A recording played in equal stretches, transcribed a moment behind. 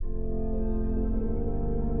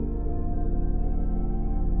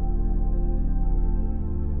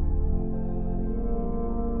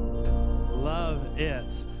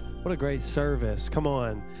What a great service. Come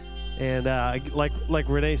on. And like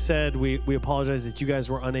Renee said, we apologize that you guys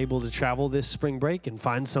were unable to travel this spring break and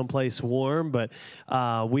find someplace warm, but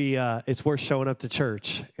it's worth showing up to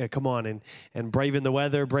church. Come on, and braving the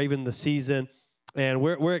weather, braving the season. And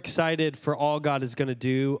we're excited for all God is going to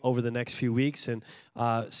do over the next few weeks. And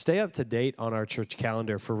stay up to date on our church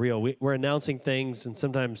calendar for real. We're announcing things, and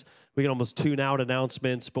sometimes we can almost tune out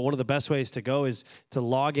announcements. But one of the best ways to go is to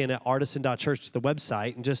log in at artisan.church to the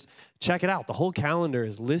website and just check it out. The whole calendar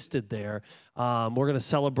is listed there. We're going to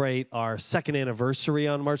celebrate our second anniversary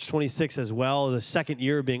on March 26th as well, the second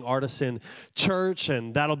year being Artisan Church,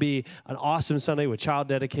 and that'll be an awesome Sunday with child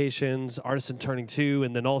dedications, Artisan turning 2,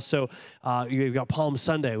 and then also you've got Palm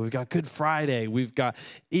Sunday, we've got Good Friday, we've got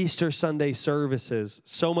Easter Sunday services,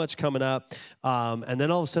 so much coming up, and then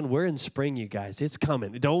all of a sudden we're in spring, you guys. It's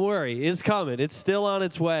coming. Don't worry, it's coming. It's still on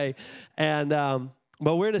its way, and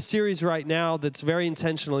but we're in a series right now that's very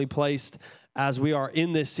intentionally placed as we are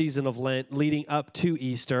in this season of Lent leading up to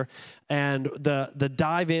Easter. And the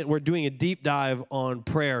dive in, we're doing a deep dive on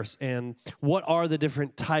prayers and what are the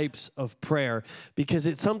different types of prayer, because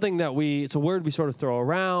it's something that it's a word we sort of throw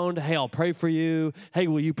around. Hey, I'll pray for you. Hey,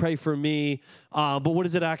 will you pray for me? But what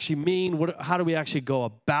does it actually mean? How do we actually go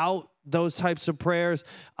about those types of prayers?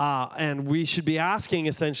 And we should be asking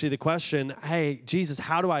essentially the question, hey, Jesus,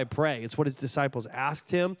 how do I pray? It's what his disciples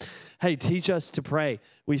asked him. Hey, teach us to pray.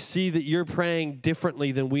 We see that you're praying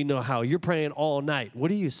differently than we know how. You're praying all night. What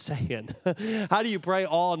are you saying? How do you pray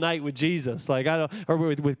all night with Jesus? Or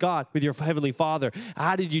with God, with your heavenly Father?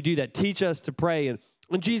 How did you do that? Teach us to pray. And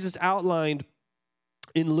Jesus outlined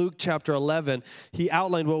in Luke chapter 11, he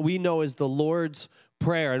outlined what we know as the Lord's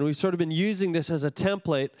Prayer. And we've sort of been using this as a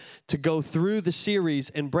template to go through the series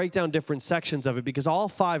and break down different sections of it, because all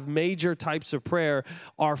 5 major types of prayer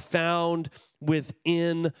are found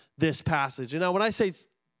within this passage. And now when I say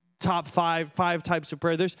top five types of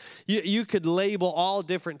prayer, you could label all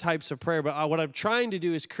different types of prayer, but what I'm trying to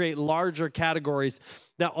do is create larger categories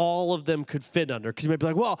that all of them could fit under. Because you might be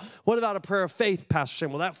like, well, what about a prayer of faith, Pastor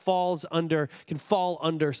Sam? Well, that can fall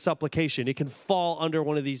under supplication. It can fall under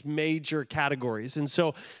one of these major categories. And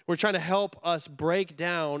so we're trying to help us break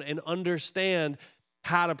down and understand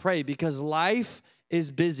how to pray, because life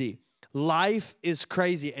is busy. Life is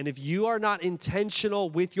crazy. And if you are not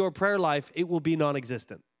intentional with your prayer life, it will be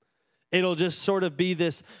non-existent. It'll just sort of be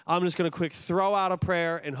this, I'm just going to quick throw out a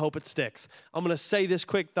prayer and hope it sticks. I'm going to say this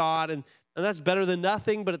quick thought, and that's better than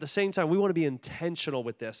nothing, but at the same time, we want to be intentional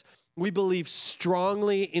with this. We believe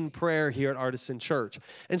strongly in prayer here at Artisan Church.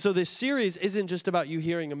 And so this series isn't just about you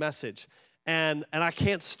hearing a message. And I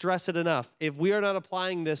can't stress it enough. If we are not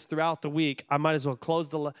applying this throughout the week, I might as well close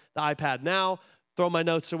the iPad now, throw my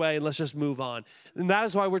notes away, and let's just move on. And that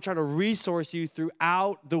is why we're trying to resource you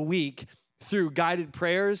throughout the week through guided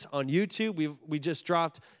prayers on YouTube. We just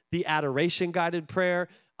dropped the adoration guided prayer.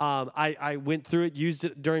 I went through it, used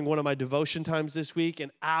it during one of my devotion times this week,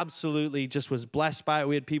 and absolutely just was blessed by it.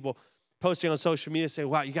 We had people posting on social media saying,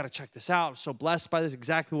 wow, you got to check this out. I'm so blessed by this,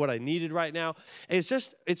 exactly what I needed right now. And it's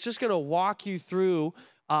just going to walk you through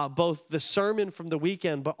both the sermon from the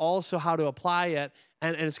weekend, but also how to apply it.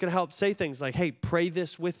 And it's going to help say things like, hey, pray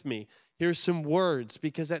this with me. Here's some words,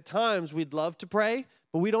 because at times we'd love to pray,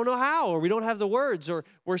 but we don't know how, or we don't have the words, or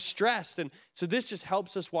we're stressed. And so this just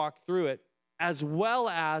helps us walk through it, as well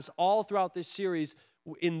as all throughout this series.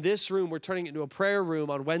 In this room, we're turning it into a prayer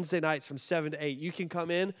room on Wednesday nights from 7 to 8. You can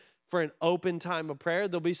come in for an open time of prayer.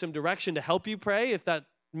 There'll be some direction to help you pray if that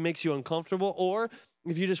makes you uncomfortable, or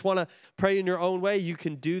if you just want to pray in your own way, you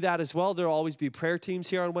can do that as well. There'll always be prayer teams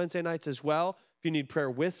here on Wednesday nights as well. If you need prayer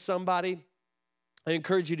with somebody, I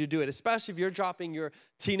encourage you to do it, especially if you're dropping your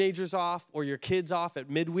teenagers off or your kids off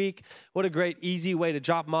at midweek. What a great, easy way to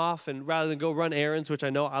drop them off, and rather than go run errands, which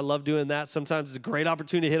I know I love doing that. Sometimes it's a great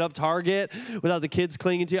opportunity to hit up Target without the kids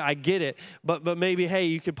clinging to you. I get it. But maybe, hey,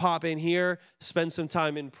 you could pop in here, spend some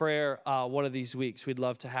time in prayer one of these weeks. We'd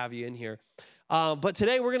love to have you in here. But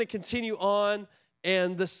today we're going to continue on.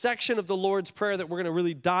 And the section of the Lord's Prayer that we're going to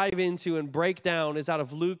really dive into and break down is out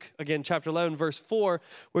of Luke, again, chapter 11, verse 4,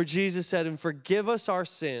 where Jesus said, and forgive us our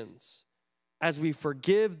sins as we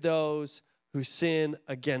forgive those who sin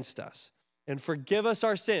against us. And forgive us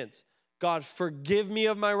our sins. God, forgive me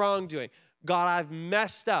of my wrongdoing. God, I've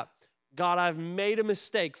messed up. God, I've made a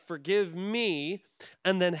mistake. Forgive me,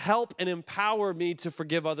 and then help and empower me to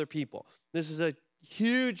forgive other people. This is a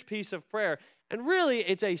huge piece of prayer. And really,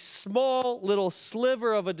 it's a small little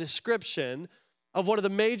sliver of a description of one of the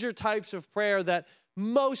major types of prayer that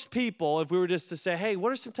most people, if we were just to say, hey,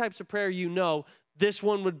 what are some types of prayer you know, this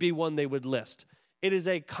one would be one they would list. It is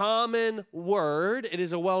a common word. It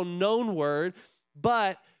is a well-known word.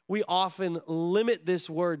 But we often limit this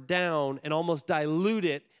word down and almost dilute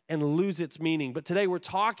it and lose its meaning. But today we're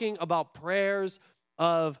talking about prayers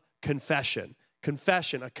of confession.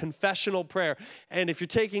 Confession, a confessional prayer. And if you're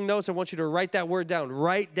taking notes, I want you to write that word down.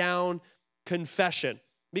 Write down confession.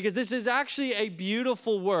 Because this is actually a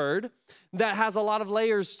beautiful word that has a lot of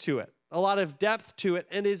layers to it, a lot of depth to it,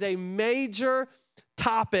 and is a major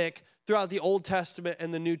topic throughout the Old Testament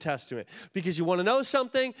and the New Testament. Because you want to know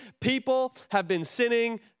something? People have been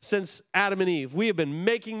sinning since Adam and Eve. We have been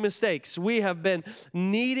making mistakes. We have been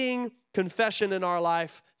needing confession in our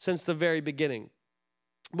life since the very beginning.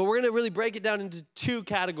 But we're going to really break it down into two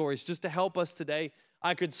categories just to help us today.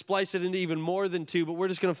 I could splice it into even more than two, but we're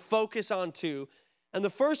just going to focus on two. And the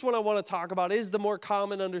first one I want to talk about is the more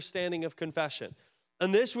common understanding of confession.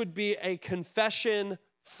 And this would be a confession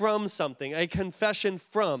from something, a confession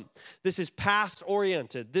from. This is past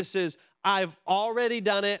oriented. This is, I've already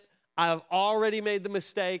done it. I've already made the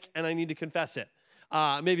mistake and I need to confess it.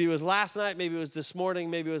 Maybe it was last night. Maybe it was this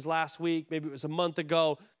morning. Maybe it was last week. Maybe it was a month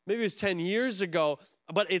ago. Maybe it was 10 years ago,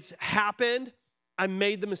 but it's happened. I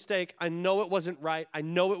made the mistake. I know it wasn't right. I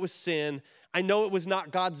know it was sin. I know it was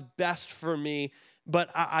not God's best for me,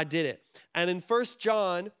 but I did it. And in 1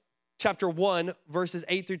 John chapter 1, verses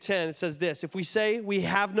 8 through 10, it says this: if we say we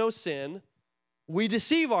have no sin, we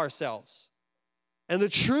deceive ourselves, and the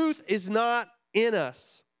truth is not in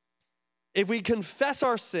us. If we confess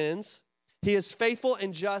our sins, he is faithful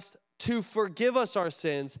and just to forgive us our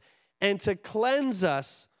sins and to cleanse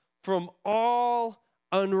us from all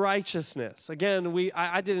unrighteousness. Again,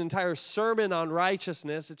 I did an entire sermon on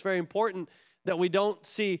righteousness. It's very important that we don't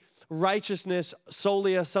see righteousness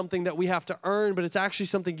solely as something that we have to earn, but it's actually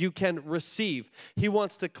something you can receive. He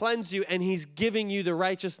wants to cleanse you, and he's giving you the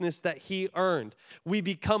righteousness that he earned. We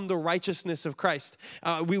become the righteousness of Christ.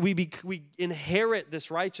 We inherit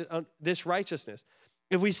this righteousness.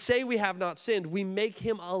 If we say we have not sinned, we make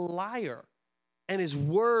him a liar, and his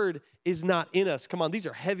word is not in us. Come on, these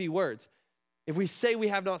are heavy words. If we say we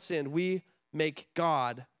have not sinned, we make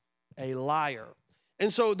God a liar.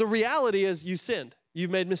 And so the reality is you sinned. You've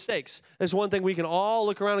made mistakes. There's one thing we can all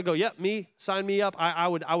look around and go, yep, me, sign me up. I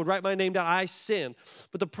would write my name down. I sinned.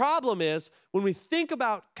 But the problem is when we think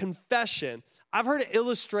about confession, I've heard it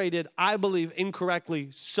illustrated, I believe, incorrectly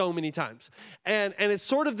so many times. And it's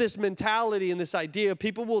sort of this mentality and this idea.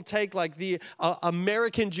 People will take like the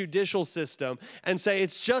American judicial system and say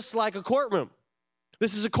it's just like a courtroom.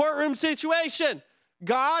 This is a courtroom situation.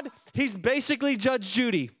 God, he's basically Judge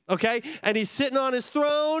Judy, okay? And he's sitting on his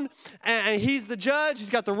throne, and he's the judge. He's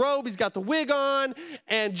got the robe. He's got the wig on.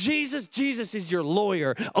 And Jesus is your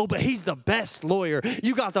lawyer. Oh, but he's the best lawyer.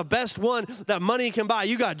 You got the best one that money can buy.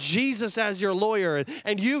 You got Jesus as your lawyer.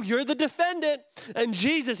 And you're the defendant. And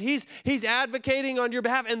Jesus, he's advocating on your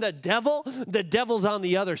behalf. And the devil's on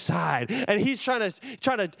the other side. And he's trying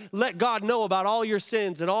to let God know about all your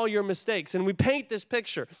sins and all your mistakes. And we paint this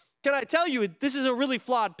picture. Can I tell you, this is a really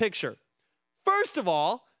flawed picture. First of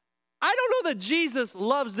all, I don't know that Jesus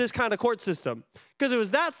loves this kind of court system because it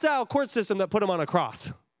was that style court system that put him on a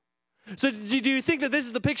cross. So do you think that this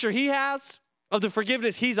is the picture he has of the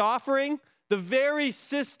forgiveness he's offering? The very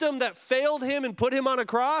system that failed him and put him on a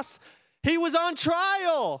cross? He was on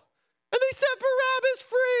trial and they set Barabbas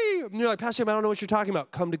free. And you're like, Pastor, I don't know what you're talking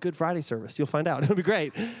about. Come to Good Friday service. You'll find out. It'll be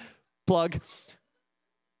great. Plug.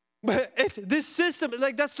 But it's this system,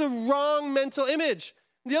 like that's the wrong mental image.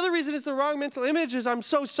 The other reason it's the wrong mental image is I'm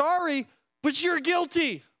so sorry, but you're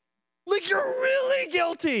guilty. Like you're really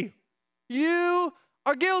guilty. You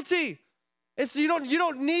are guilty. You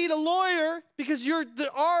don't need a lawyer because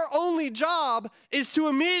our only job is to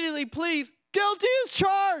immediately plead guilty as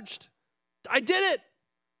charged. I did it.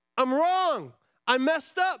 I'm wrong. I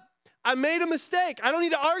messed up. I made a mistake. I don't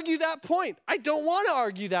need to argue that point. I don't want to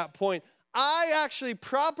argue that point.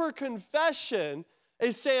 Proper confession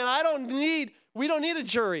is saying we don't need a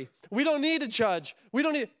jury. We don't need a judge.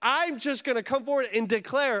 I'm just going to come forward and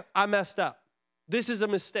declare I messed up. This is a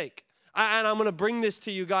mistake. And I'm going to bring this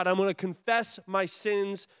to you, God. I'm going to confess my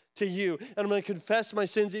sins to you. And I'm going to confess my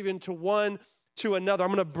sins even to another.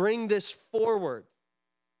 I'm going to bring this forward.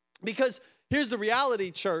 Because here's the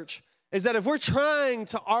reality, church, is that if we're trying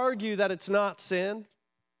to argue that it's not sin,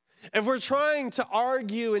 if we're trying to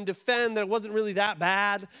argue and defend that it wasn't really that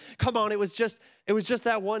bad, come on, it was just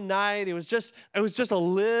that one night. It was just a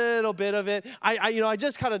little bit of it. I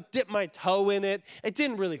just kind of dipped my toe in it. It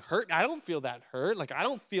didn't really hurt. I don't feel that hurt. Like I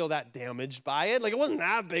don't feel that damaged by it. Like it wasn't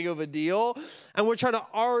that big of a deal. And we're trying to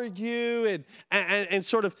argue and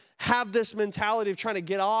sort of have this mentality of trying to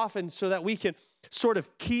get off and so that we can sort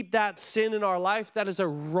of keep that sin in our life. That is a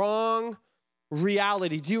wrong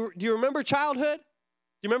reality. Do you remember childhood?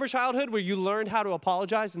 you remember childhood where you learned how to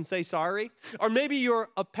apologize and say sorry? Or maybe you're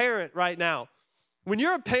a parent right now. When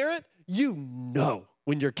you're a parent, you know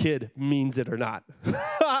when your kid means it or not.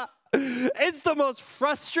 It's the most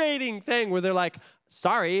frustrating thing where they're like,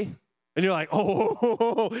 sorry. And you're like,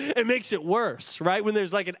 oh, it makes it worse, right? When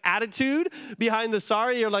there's like an attitude behind the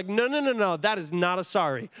sorry, you're like, no, that is not a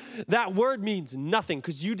sorry. That word means nothing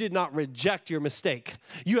because you did not reject your mistake.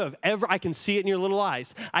 I can see it in your little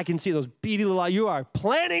eyes. I can see those beady little eyes. You are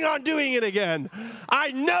planning on doing it again.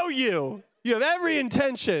 I know you. You have every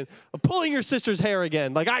intention of pulling your sister's hair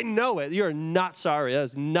again. Like, I know it. You're not sorry. That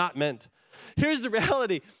is not meant. Here's the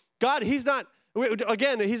reality. God, he's not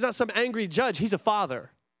some angry judge. He's a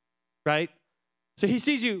father. Right? So he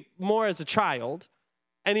sees you more as a child.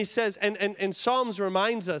 And he says, and Psalms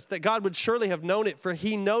reminds us that God would surely have known it, for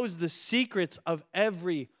he knows the secrets of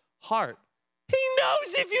every heart. He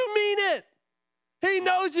knows if you mean it. He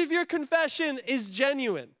knows if your confession is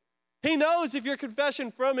genuine. He knows if your confession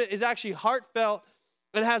from it is actually heartfelt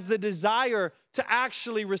and has the desire to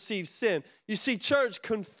actually receive sin. You see, church,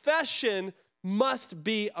 confession must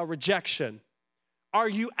be a rejection. Are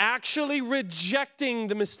you actually rejecting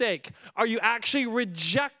the mistake? Are you actually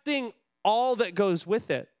rejecting all that goes with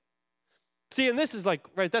it? See, and this is like,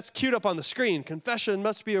 right, that's queued up on the screen. Confession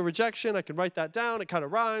must be a rejection. I can write that down. It kind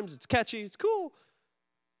of rhymes. It's catchy. It's cool.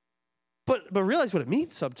 But realize what it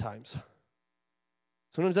means sometimes.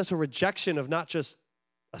 Sometimes that's a rejection of not just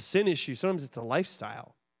a sin issue. Sometimes it's a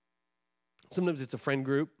lifestyle. Sometimes it's a friend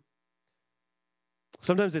group.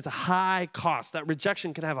 Sometimes it's a high cost. That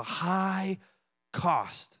rejection can have a high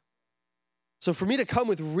cost. So for me to come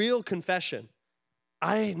with real confession,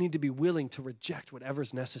 I need to be willing to reject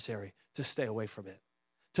whatever's necessary to stay away from it,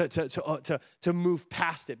 to move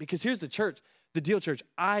past it. Because here's the deal, church.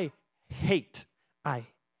 I hate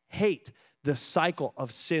the cycle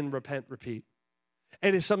of sin, repent, repeat.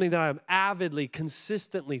 It is something that I'm avidly,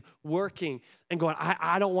 consistently working and going,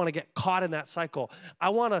 I don't want to get caught in that cycle. I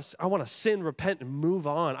want to sin, repent, and move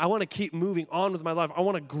on. I want to keep moving on with my life. I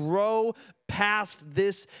want to grow past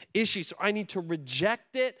this issue. So I need to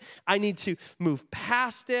reject it. I need to move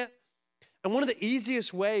past it. And one of the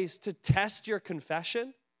easiest ways to test your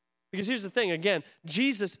confession, because here's the thing, again,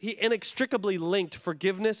 Jesus, he inextricably linked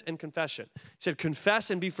forgiveness and confession. He said, confess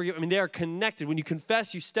and be forgiven. I mean, they are connected. When you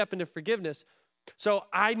confess, you step into forgiveness. So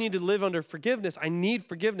I need to live under forgiveness. I need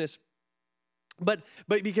forgiveness. But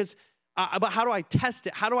how do I test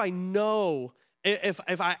it? How do I know if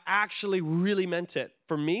I actually really meant it?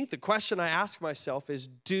 For me, the question I ask myself is,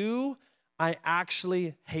 do I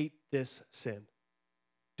actually hate this sin?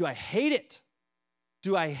 Do I hate it?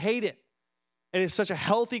 Do I hate it? And it's such a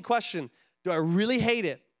healthy question. Do I really hate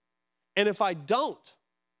it? And if I don't,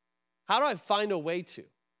 how do I find a way to?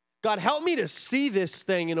 God, help me to see this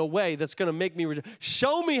thing in a way that's going to make me,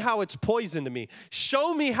 show me how it's poison to me.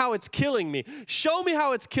 Show me how it's killing me. Show me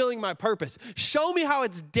how it's killing my purpose. Show me how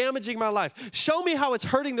it's damaging my life. Show me how it's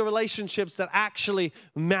hurting the relationships that actually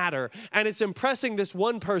matter. And it's impressing this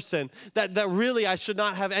one person that really I should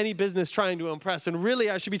not have any business trying to impress. And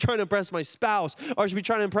really I should be trying to impress my spouse, or I should be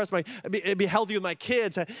trying to be healthy with my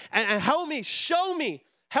kids. And help me,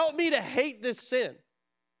 help me to hate this sin.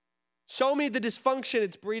 Show me the dysfunction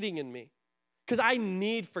it's breeding in me, because I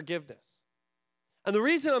need forgiveness. And the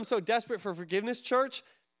reason I'm so desperate for forgiveness, church,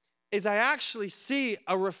 is I actually see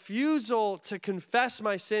a refusal to confess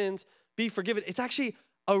my sins, be forgiven. It's actually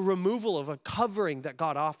a removal of a covering that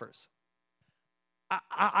God offers.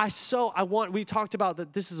 We talked about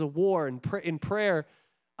that this is a war. In prayer,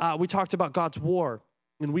 we talked about God's war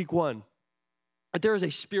in week 1. That there is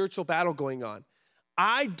a spiritual battle going on.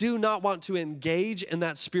 I do not want to engage in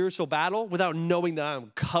that spiritual battle without knowing that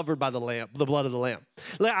I'm covered by the blood of the Lamb.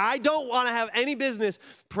 Like, I don't want to have any business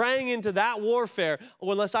praying into that warfare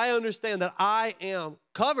unless I understand that I am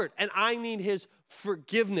covered and I need his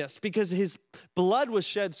forgiveness, because his blood was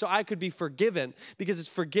shed so I could be forgiven, because it's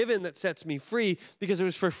forgiven that sets me free, because it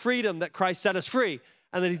was for freedom that Christ set us free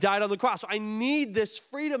and that he died on the cross. So I need this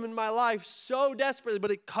freedom in my life so desperately,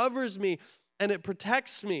 but it covers me and it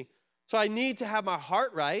protects me. So I need to have my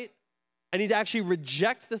heart right. I need to actually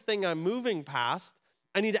reject the thing I'm moving past.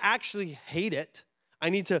 I need to actually hate it. I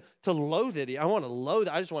need to loathe it. I want to loathe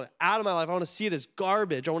it. I just want it out of my life. I want to see it as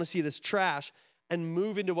garbage. I want to see it as trash and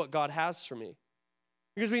move into what God has for me.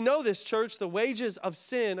 Because we know this, church, the wages of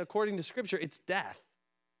sin, according to Scripture, it's death.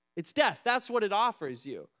 It's death. That's what it offers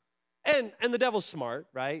you. And the devil's smart,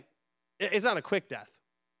 right? It's not a quick death.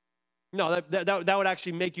 No, that would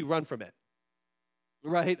actually make you run from it,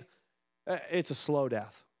 right? It's a slow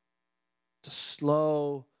death. It's a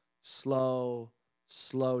slow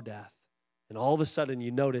death. And all of a sudden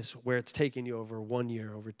you notice where it's taking you over 1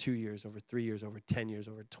 year, over 2 years, over 3 years, over 10 years,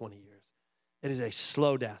 over 20 years. It is a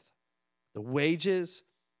slow death. The wages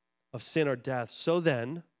of sin are death. So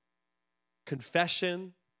then,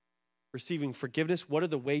 confession, receiving forgiveness, what are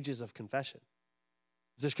the wages of confession?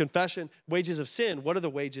 If there's confession, wages of sin, what are the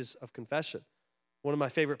wages of confession? One of my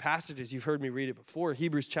favorite passages, you've heard me read it before,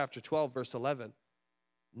 Hebrews chapter 12, verse 11.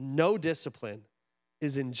 No discipline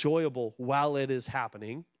is enjoyable while it is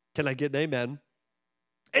happening. Can I get an amen?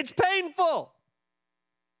 It's painful.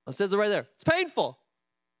 It says it right there. It's painful.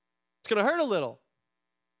 It's going to hurt a little.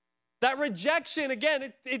 That rejection,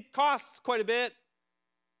 again, it costs quite a bit.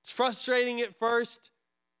 It's frustrating at first.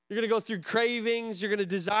 You're going to go through cravings. You're going to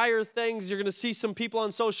desire things. You're going to see some people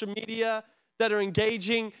on social media that are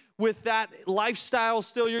engaging with that lifestyle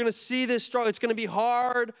still. You're going to see this struggle. It's going to be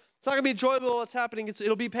hard. It's not going to be enjoyable what's happening.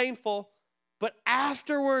 It'll be painful. But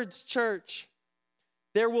afterwards, church,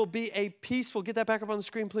 there will be a peaceful, get that back up on the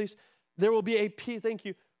screen, please. There will be a, thank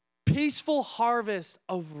you, peaceful harvest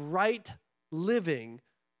of right living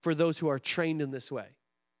for those who are trained in this way.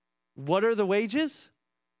 What are the wages?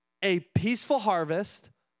 A peaceful harvest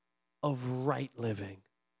of right living.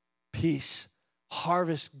 Peace.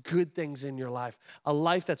 Harvest good things in your life. A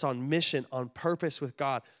life that's on mission, on purpose with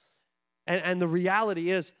God. And the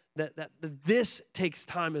reality is that this takes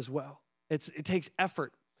time as well. It takes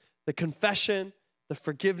effort. The confession, the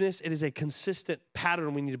forgiveness, it is a consistent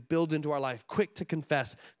pattern we need to build into our life. Quick to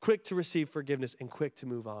confess, quick to receive forgiveness, and quick to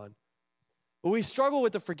move on. But we struggle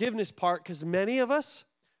with the forgiveness part because many of us,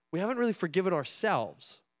 we haven't really forgiven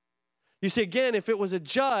ourselves. You see, again, if it was a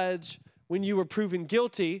judge, when you were proven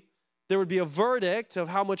guilty, there would be a verdict of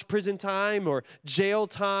how much prison time or jail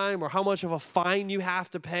time or how much of a fine you have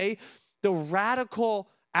to pay. The radical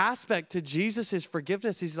aspect to Jesus'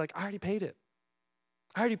 forgiveness, he's like, I already paid it.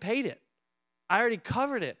 I already paid it. I already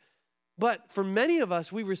covered it. But for many of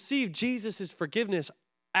us, we receive Jesus' forgiveness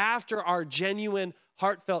after our genuine,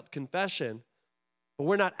 heartfelt confession, but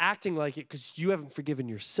we're not acting like it because you haven't forgiven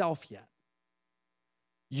yourself yet.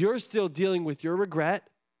 You're still dealing with your regret.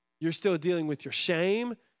 You're still dealing with your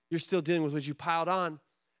shame. You're still dealing with what you piled on.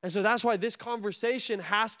 And so that's why this conversation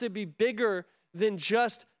has to be bigger than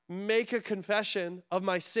just make a confession of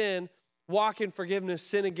my sin, walk in forgiveness,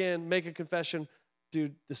 sin again, make a confession, do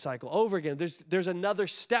the cycle over again. There's another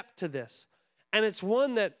step to this. And it's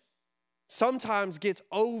one that sometimes gets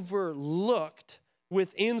overlooked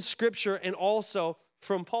within Scripture and also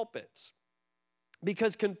from pulpits.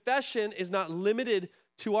 Because confession is not limited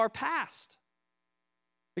to our past.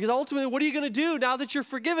 Because ultimately, what are you going to do now that you're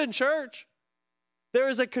forgiven, church? There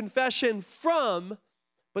is a confession from,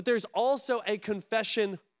 but there's also a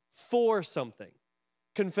confession for something.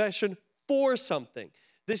 Confession for something.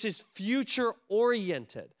 This is future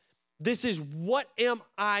oriented. This is what am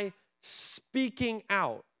I speaking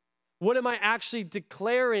out? What am I actually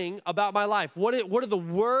declaring about my life? What are the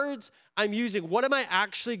words I'm using? What am I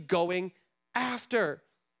actually going after?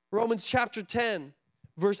 Romans chapter 10,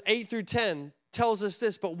 verse 8 through 10 tells us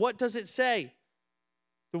this, but what does it say?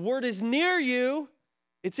 The word is near you,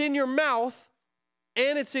 it's in your mouth,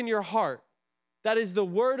 and it's in your heart. That is the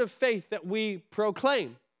word of faith that we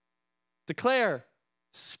proclaim, declare,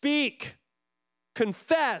 speak,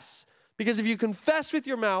 confess. Because if you confess with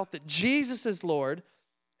your mouth that Jesus is Lord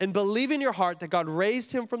and believe in your heart that God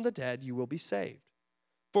raised him from the dead, you will be saved.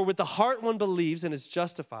 For with the heart one believes and is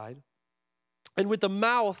justified, and with the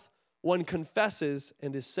mouth one confesses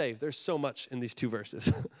and is saved. There's so much in these two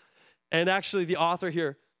verses. And actually the author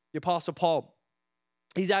here, the Apostle Paul,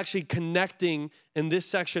 he's actually connecting in this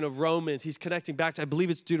section of Romans. He's connecting back to, I believe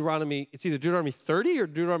it's Deuteronomy. It's either Deuteronomy 30 or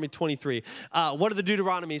Deuteronomy 23. One of the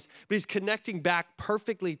Deuteronomies, but he's connecting back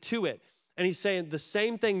perfectly to it. And he's saying the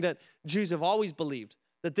same thing that Jews have always believed,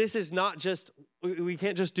 that this is not just, we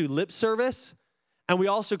can't just do lip service, and we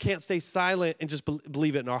also can't stay silent and just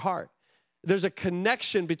believe it in our heart. There's a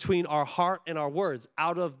connection between our heart and our words.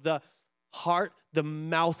 Out of the heart, the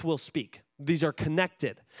mouth will speak. These are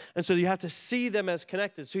connected. And so you have to see them as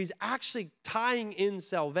connected. So he's actually tying in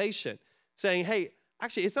salvation, saying, hey,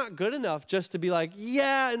 actually, it's not good enough just to be like,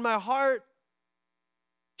 yeah, in my heart,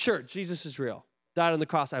 sure, Jesus is real. Died on the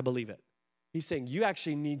cross, I believe it. He's saying you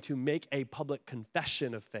actually need to make a public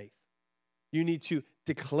confession of faith. You need to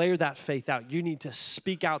declare that faith out. You need to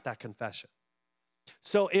speak out that confession.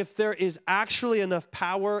 So if there is actually enough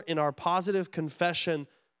power in our positive confession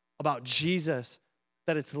about Jesus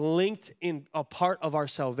that it's linked in a part of our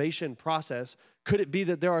salvation process, could it be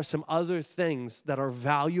that there are some other things that are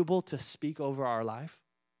valuable to speak over our life?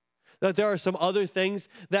 That there are some other things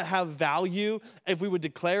that have value if we would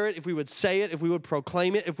declare it, if we would say it, if we would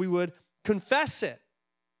proclaim it, if we would confess it.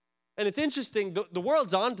 And it's interesting, the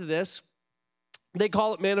world's onto this. They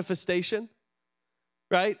call it manifestation,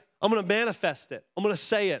 right? I'm going to manifest it. I'm going to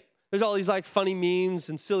say it. There's all these like funny memes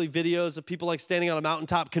and silly videos of people like standing on a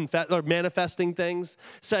mountaintop or manifesting things,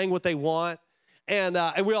 saying what they want. And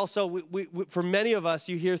we also, for many of us,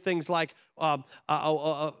 you hear things like,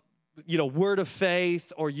 word of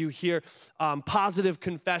faith, or you hear positive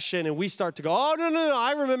confession, and we start to go, oh, no,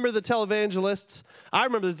 I remember the televangelists. I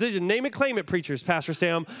remember this vision. Name it, claim it, preachers, Pastor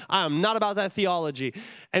Sam. I am not about that theology.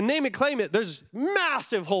 And name it, claim it, there's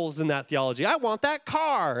massive holes in that theology. I want that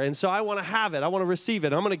car, and so I want to have it. I want to receive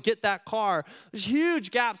it. I'm going to get that car. There's huge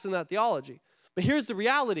gaps in that theology. But here's the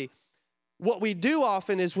reality. What we do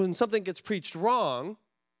often is when something gets preached wrong,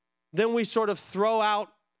 then we sort of throw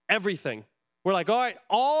out everything. We're like, all right,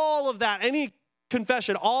 all of that, any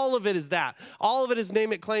confession, all of it is that. All of it is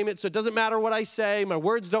name it, claim it, so it doesn't matter what I say. My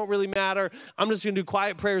words don't really matter. I'm just going to do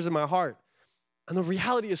quiet prayers in my heart. And the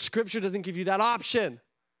reality is Scripture doesn't give you that option.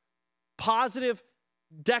 Positive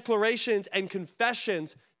declarations and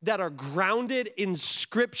confessions that are grounded in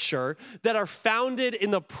Scripture, that are founded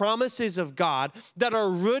in the promises of God, that are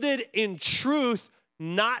rooted in truth,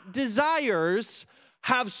 not desires,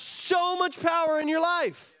 have so much power in your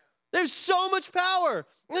life. There's so much power.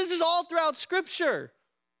 This is all throughout Scripture.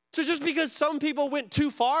 So just because some people went too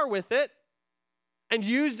far with it and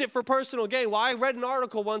used it for personal gain. Well, I read an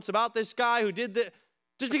article once about this guy who did that.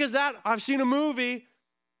 Just because that, I've seen a movie.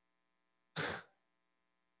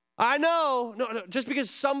 I know. No, just because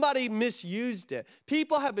somebody misused it.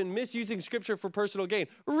 People have been misusing Scripture for personal gain.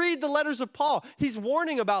 Read the letters of Paul. He's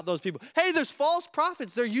warning about those people. Hey, there's false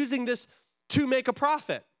prophets. They're using this to make a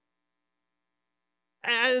profit.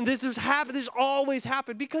 And this has happened, this always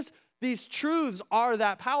happened because these truths are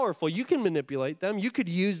that powerful. You can manipulate them. You could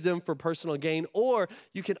use them for personal gain, or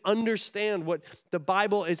you can understand what the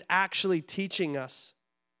Bible is actually teaching us.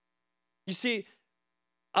 You see,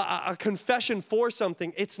 a confession for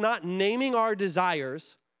something, it's not naming our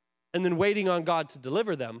desires and then waiting on God to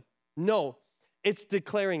deliver them. No, it's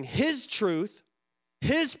declaring His truth,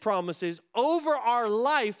 His promises over our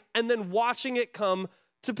life, and then watching it come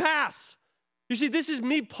to pass. You see, this is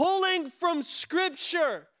me pulling from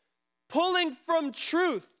Scripture, pulling from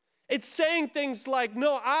truth. It's saying things like,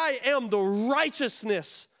 no, I am the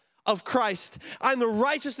righteousness of Christ. I'm the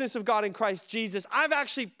righteousness of God in Christ Jesus. I've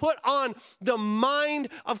actually put on the mind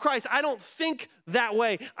of Christ. I don't think that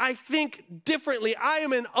way. I think differently. I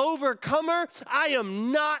am an overcomer. I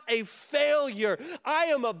am not a failure. I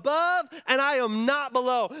am above and I am not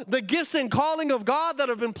below. The gifts and calling of God that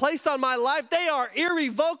have been placed on my life, they are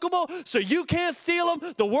irrevocable, so you can't steal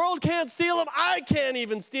them. The world can't steal them. I can't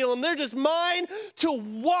even steal them. They're just mine to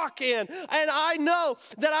walk in. And I know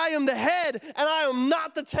that I am the head and I am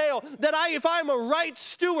not the tail. That if I'm a right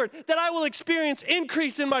steward, that I will experience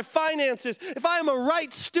increase in my finances. If I am a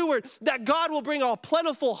right steward, that God will bring a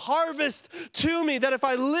plentiful harvest to me. That if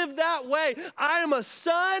I live that way, I am a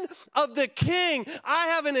son of the King. I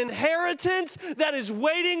have an inheritance that is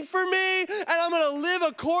waiting for me, and I'm going to live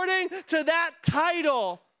according to that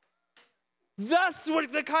title. That's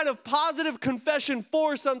what the kind of positive confession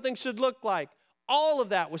for something should look like. All of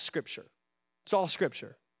that was Scripture. It's all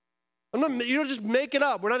Scripture. You don't just make it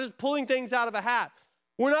up. We're not just pulling things out of a hat.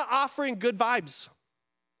 We're not offering good vibes.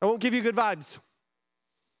 I won't give you good vibes.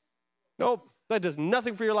 Nope, that does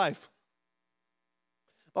nothing for your life.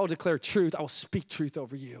 I will declare truth. I will speak truth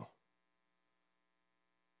over you.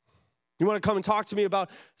 You want to come and talk to me about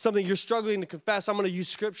something you're struggling to confess? I'm going to use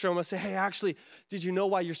Scripture. I'm going to say, hey, actually, did you know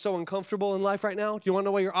why you're so uncomfortable in life right now? Do you want to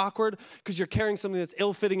know why you're awkward? Because you're carrying something that's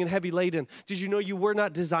ill-fitting and heavy laden. Did you know you were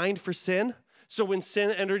not designed for sin? So when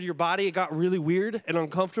sin entered your body, it got really weird and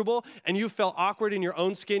uncomfortable, and you felt awkward in your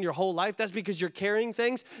own skin your whole life. That's because you're carrying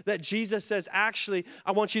things that Jesus says, actually,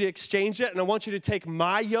 I want you to exchange it, and I want you to take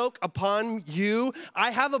my yoke upon you.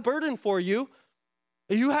 I have a burden for you.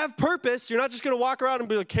 You have purpose. You're not just going to walk around and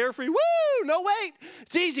be like carefree. Woo! No, wait.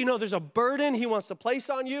 It's easy. No, there's a burden He wants to place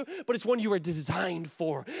on you, but it's one you were designed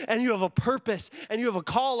for. And you have a purpose, and you have a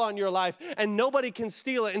call on your life, and nobody can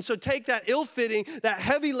steal it. And so take that ill-fitting, that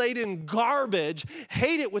heavy-laden garbage,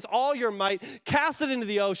 hate it with all your might, cast it into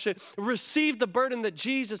the ocean, receive the burden that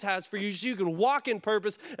Jesus has for you so you can walk in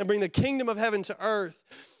purpose and bring the kingdom of heaven to earth.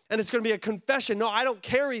 And it's going to be a confession. No, I don't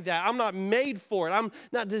carry that. I'm not made for it. I'm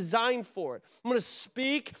not designed for it. I'm going to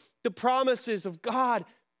speak the promises of God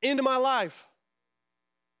into my life.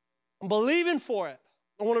 I'm believing for it.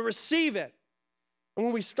 I want to receive it. And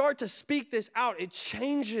when we start to speak this out, it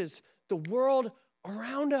changes the world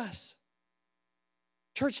around us.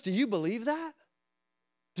 Church, do you believe that?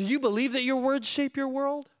 Do you believe that your words shape your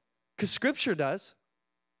world? Because Scripture does.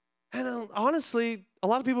 And honestly, a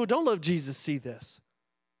lot of people who don't love Jesus see this.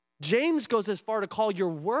 James goes as far to call your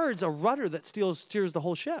words a rudder that steers the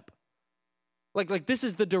whole ship. Like this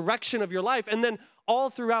is the direction of your life. And then all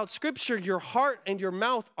throughout Scripture, your heart and your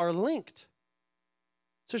mouth are linked.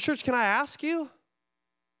 So church, can I ask you,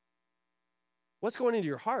 what's going into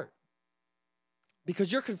your heart?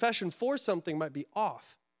 Because your confession for something might be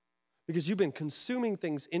off. Because you've been consuming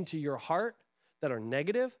things into your heart that are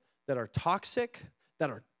negative, that are toxic, that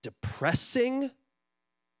are depressing,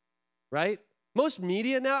 right? Most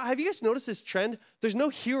media now, have you guys noticed this trend? There's no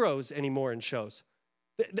heroes anymore in shows.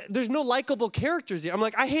 There's no likable characters here. I'm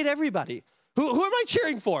like, I hate everybody. Who am I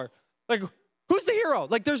cheering for? Like, who's the hero?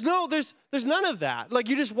 Like, there's none of that. Like,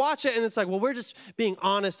 you just watch it and it's like, well, we're just being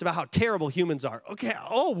honest about how terrible humans are. Okay,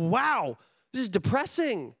 oh, wow. This is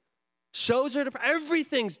depressing. Shows are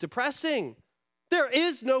everything's depressing. There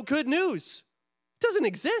is no good news. It doesn't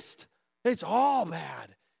exist. It's all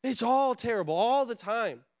bad. It's all terrible all the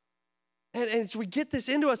time. And so we get this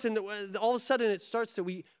into us, and all of a sudden it starts that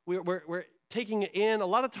we're taking it in. A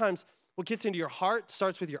lot of times what gets into your heart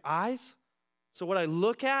starts with your eyes. So what I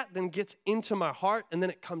look at then gets into my heart, and then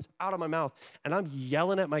it comes out of my mouth. And I'm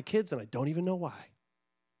yelling at my kids, and I don't even know why.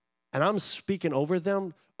 And I'm speaking over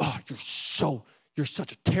them. Oh, you're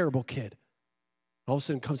such a terrible kid. All of a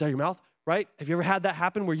sudden it comes out of your mouth, right? Have you ever had that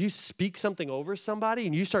happen where you speak something over somebody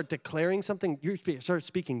and you start declaring something, you start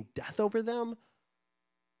speaking death over them?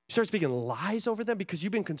 You start speaking lies over them because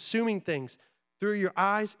you've been consuming things through your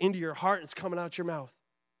eyes into your heart, and it's coming out your mouth.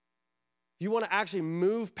 If you want to actually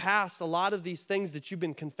move past a lot of these things that you've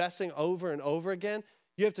been confessing over and over again,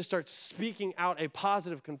 you have to start speaking out a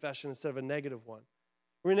positive confession instead of a negative one.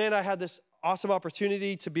 Renee and I had this awesome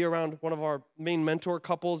opportunity to be around one of our main mentor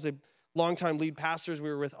couples, a longtime lead pastors. We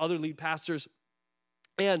were with other lead pastors.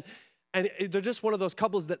 And they're just one of those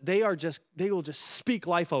couples that they will just speak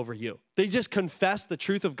life over you. They just confess the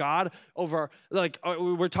truth of God over, like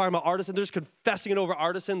we're talking about Artisan. They're just confessing it over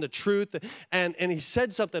Artisan, the truth. And he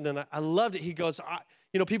said something, and I loved it. He goes,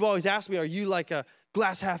 people always ask me, are you like a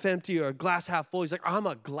glass half empty or a glass half full? He's like, I'm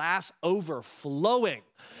a glass overflowing.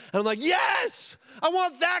 And I'm like, yes, I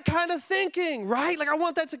want that kind of thinking, right? Like I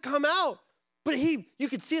want that to come out. But you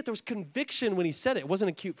could see it. There was conviction when he said it. It wasn't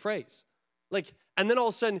a cute phrase. And then all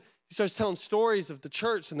of a sudden, he starts telling stories of the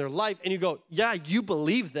church and their life, and you go, yeah, you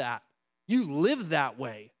believe that. You live that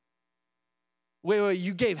way. Wait,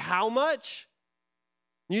 you gave how much?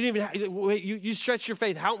 You didn't even, wait, you stretched your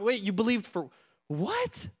faith. You believed for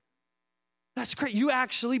what? That's great. You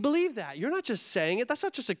actually believe that. You're not just saying it. That's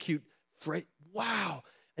not just a cute phrase. Wow.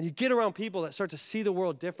 And you get around people that start to see the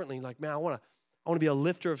world differently. Like, man, I want to be a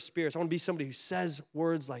lifter of spirits. I want to be somebody who says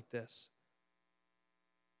words like this.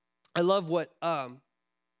 I love what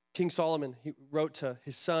King Solomon, he wrote to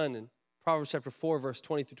his son in Proverbs chapter 4, verse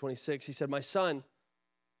 20 through 26. He said, my son,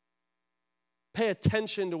 pay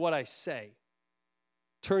attention to what I say.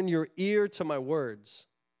 Turn your ear to my words.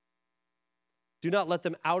 Do not let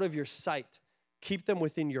them out of your sight. Keep them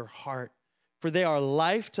within your heart, for they are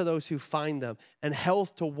life to those who find them and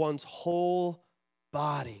health to one's whole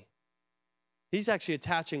body. He's actually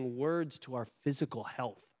attaching words to our physical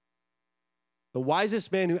health. The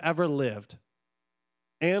wisest man who ever lived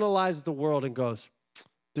analyzes the world and goes,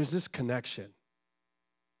 there's this connection.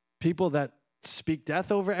 People that speak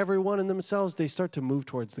death over everyone and themselves, they start to move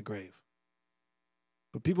towards the grave.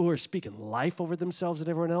 But people who are speaking life over themselves and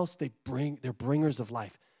everyone else, they're bringers of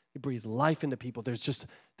life. They breathe life into people. There's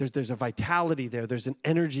a vitality there. There's an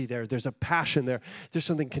energy there. There's a passion there. There's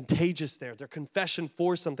something contagious there. Their confession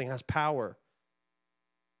for something has power.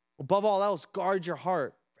 Above all else, guard your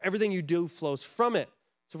heart. Everything you do flows from it.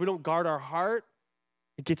 So if we don't guard our heart,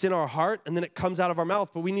 it gets in our heart and then it comes out of our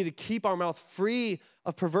mouth. But we need to keep our mouth free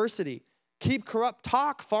of perversity. Keep corrupt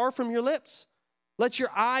talk far from your lips. Let your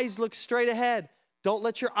eyes look straight ahead. Don't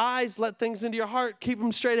let your eyes let things into your heart. Keep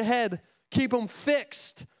them straight ahead. Keep them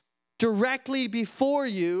fixed directly before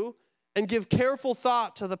you, and give careful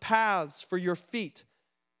thought to the paths for your feet,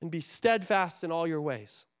 and be steadfast in all your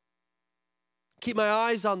ways. Keep my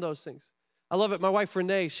eyes on those things. I love it. My wife,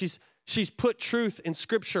 Renee, she's put truth in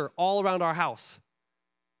Scripture all around our house.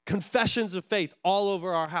 Confessions of faith all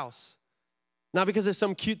over our house. Not because it's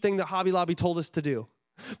some cute thing that Hobby Lobby told us to do,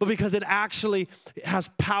 but because it actually has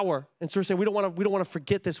power. And so we're saying we don't want to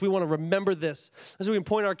forget this. We want to remember this. And so we can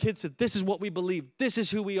point our kids to this is what we believe. This is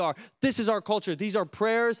who we are. This is our culture. These are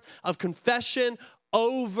prayers of confession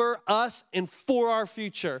over us and for our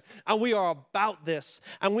future. And we are about this.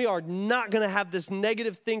 And we are not going to have this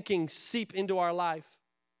negative thinking seep into our life.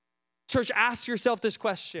 Church, ask yourself this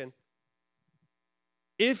question.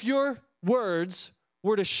 If your words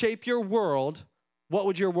were to shape your world, what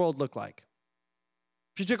would your world look like?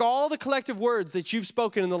 if you took all the collective words that you've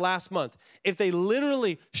spoken in the last month, if they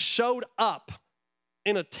literally showed up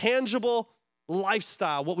in a tangible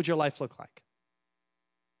lifestyle, what would your life look like?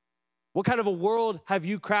 What kind of a world have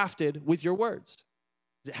you crafted with your words?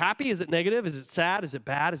 Is it happy? Is it negative? Is it sad? Is it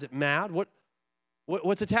bad? Is it mad?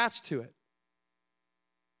 What's attached to it?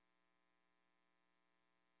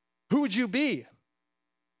 Who would you be?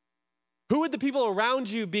 Who would the people around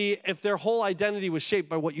you be if their whole identity was shaped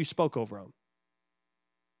by what you spoke over them?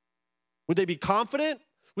 Would they be confident?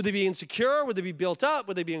 Would they be insecure? Would they be built up?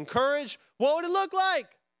 Would they be encouraged? What would it look like?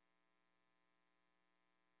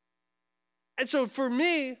 And so for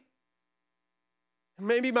me,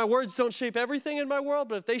 maybe my words don't shape everything in my world,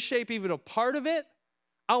 but if they shape even a part of it,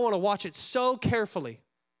 I want to watch it so carefully.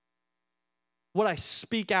 What I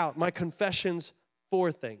speak out, my confessions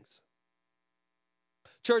for things.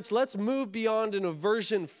 Church, let's move beyond an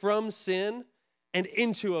aversion from sin and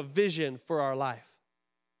into a vision for our life.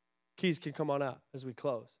 Keys can come on up as we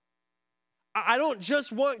close. I don't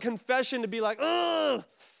just want confession to be like, oh,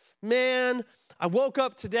 man, I woke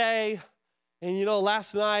up today and,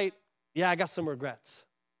 last night, I got some regrets.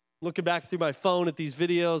 Looking back through my phone at these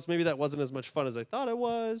videos, maybe that wasn't as much fun as I thought it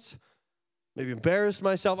was. Maybe embarrassed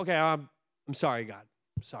myself. Okay, I'm sorry, God.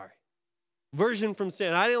 I'm sorry. Aversion from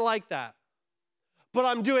sin. I didn't like that. But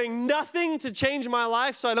I'm doing nothing to change my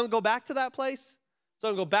life so I don't go back to that place, so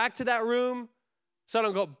I don't go back to that room, so I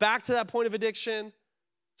don't go back to that point of addiction,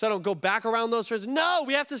 so I don't go back around those friends. No,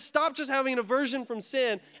 we have to stop just having an aversion from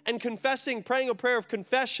sin and confessing, praying a prayer of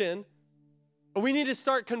confession. We need to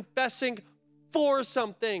start confessing for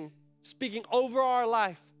something, speaking over our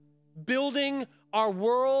life, building our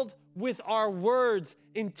world with our words,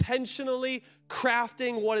 intentionally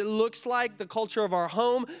crafting what it looks like, the culture of our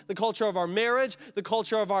home, the culture of our marriage, the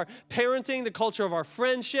culture of our parenting, the culture of our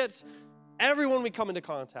friendships, everyone we come into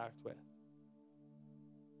contact with.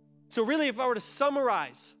 So really, if I were to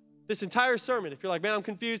summarize this entire sermon, if you're like, man, I'm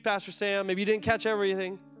confused, Pastor Sam, maybe you didn't catch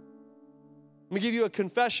everything, let me give you a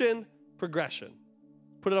confession progression.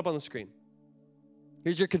 Put it up on the screen.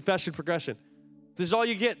 Here's your confession progression. If this is all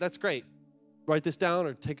you get, that's great. Write this down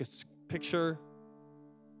or take a picture.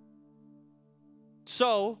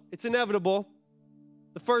 So, it's inevitable.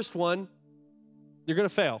 The first one, you're going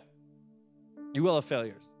to fail. You will have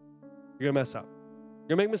failures. You're going to mess up. You're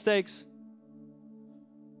going to make mistakes.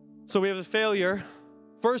 So we have a failure.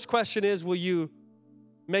 First question is, will you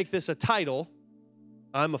make this a title?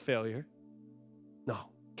 I'm a failure. No,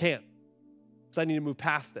 can't. Because I need to move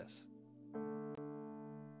past this.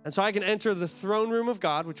 And so I can enter the throne room of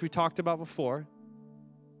God, which we talked about before.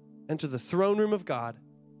 Enter the throne room of God.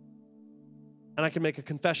 And I can make a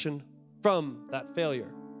confession from that failure.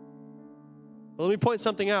 But let me point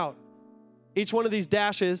something out. Each one of these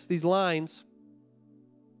dashes, these lines,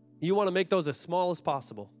 you want to make those as small as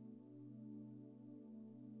possible.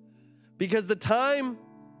 Because the time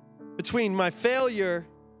between my failure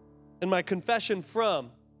and my confession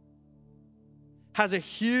from has a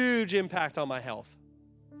huge impact on my health,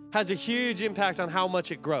 has a huge impact on how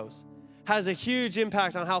much it grows, has a huge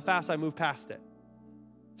impact on how fast I move past it.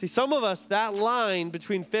 See, some of us, that line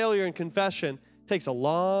between failure and confession takes a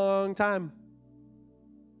long time.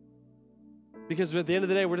 Because at the end of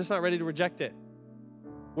the day, we're just not ready to reject it.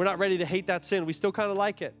 We're not ready to hate that sin. We still kind of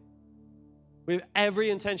like it. We have every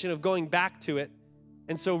intention of going back to it.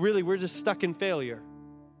 And so really, we're just stuck in failure.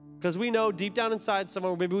 Because we know deep down inside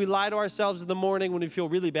somewhere, maybe we lie to ourselves in the morning when we feel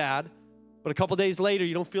really bad. But a couple days later,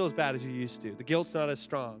 you don't feel as bad as you used to. The guilt's not as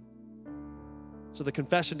strong. So the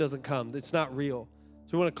confession doesn't come. It's not real.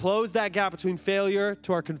 So we want to close that gap between failure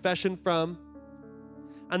to our confession from.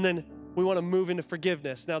 And then we want to move into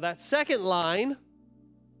forgiveness. Now that second line,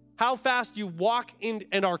 how fast you walk in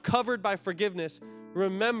and are covered by forgiveness,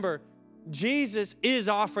 remember, Jesus is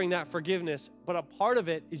offering that forgiveness, but a part of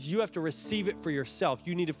it is you have to receive it for yourself.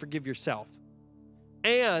 You need to forgive yourself.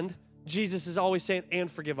 And Jesus is always saying,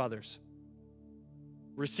 and forgive others.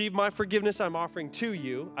 Receive my forgiveness I'm offering to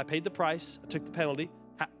you. I paid the price. I took the penalty.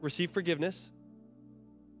 Receive forgiveness.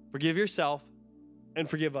 Forgive yourself and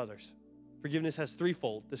forgive others. Forgiveness has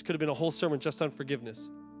threefold. This could have been a whole sermon just on forgiveness.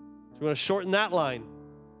 So we want to shorten that line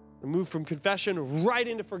and move from confession right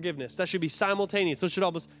into forgiveness. That should be simultaneous. So it should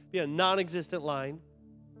almost be a non-existent line.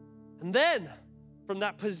 And then from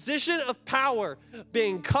that position of power,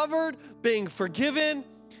 being covered, being forgiven,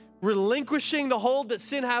 relinquishing the hold that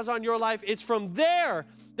sin has on your life, it's from there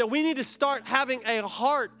that we need to start having a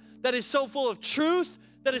heart that is so full of truth,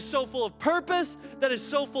 that is so full of purpose, that is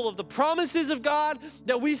so full of the promises of God,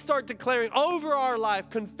 that we start declaring over our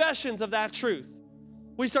life confessions of that truth.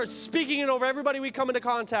 We start speaking it over everybody we come into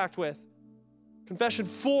contact with. Confession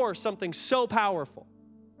for something so powerful.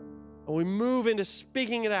 and we move into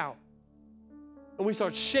speaking it out, and we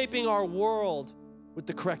start shaping our world with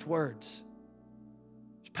the correct words.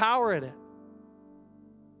 There's power in it.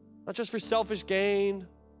 Not just for selfish gain,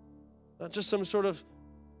 not just some sort of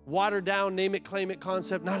watered down, name it, claim it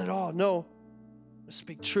concept. Not at all. No. I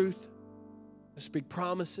speak truth. I speak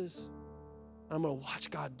promises. And I'm going to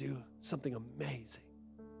watch God do something amazing.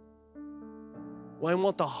 Well, I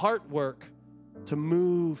want the heart work to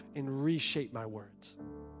move and reshape my words.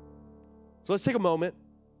 So let's take a moment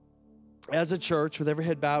as a church with every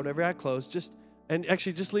head bowed, every eye closed. Just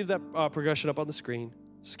leave that progression up on the screen,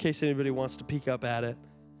 just in case anybody wants to peek up at it.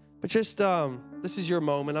 But just, this is your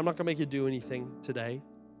moment. I'm not going to make you do anything today.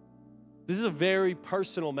 This is a very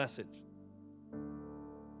personal message.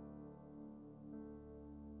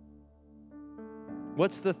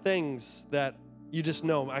 What's the things that you just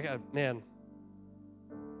know, I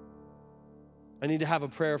need to have a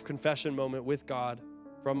prayer of confession moment with God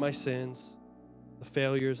from my sins, the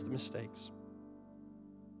failures, the mistakes.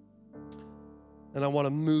 And I want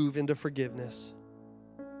to move into forgiveness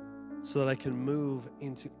so that I can move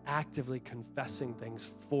into actively confessing things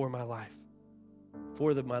for my life,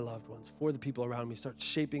 for my loved ones, for the people around me. Start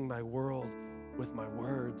shaping my world with my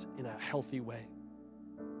words in a healthy way.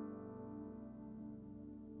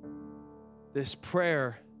 This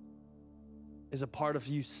prayer is a part of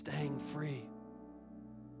you staying free.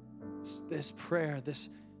 This prayer, this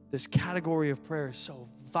category of prayer is so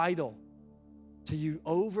vital to you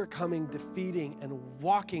overcoming, defeating, and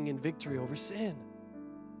walking in victory over sin.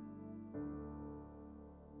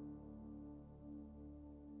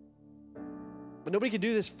 But nobody can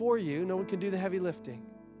do this for you. No one can do the heavy lifting.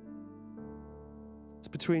 It's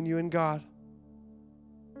between you and God.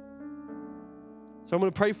 So I'm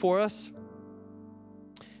going to pray for us.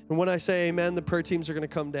 And when I say amen, the prayer teams are going to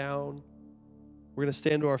come down. We're going to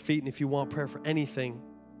stand to our feet. And if you want prayer for anything,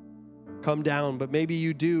 come down. But maybe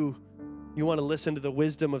you want to listen to the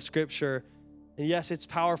wisdom of Scripture. And yes, it's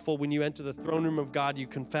powerful when you enter the throne room of God, you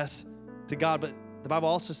confess to God. But the Bible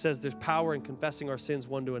also says there's power in confessing our sins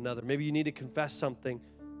one to another. Maybe you need to confess something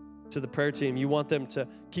to the prayer team. You want them to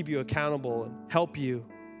keep you accountable and help you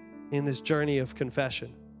in this journey of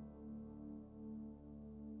confession.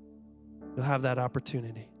 You'll have that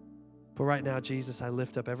opportunity. But right now, Jesus, I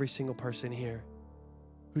lift up every single person here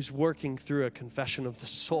who's working through a confession of the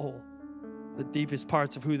soul, the deepest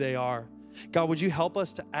parts of who they are. God, would you help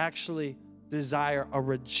us to actually desire a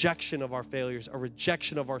rejection of our failures, a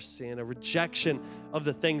rejection of our sin, a rejection of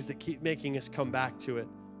the things that keep making us come back to it.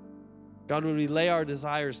 God, would we lay our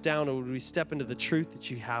desires down, or would we step into the truth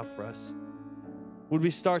that you have for us? Would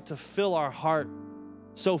we start to fill our heart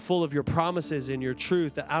so full of your promises and your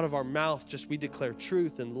truth that out of our mouth just we declare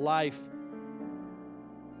truth and life?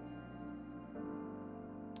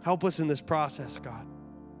 Help us in this process, God.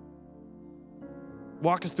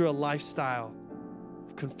 Walk us through a lifestyle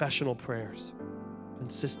of confessional prayers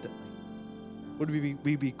consistently. Would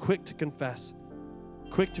we be quick to confess,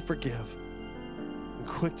 quick to forgive, and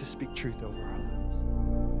quick to speak truth over our lives?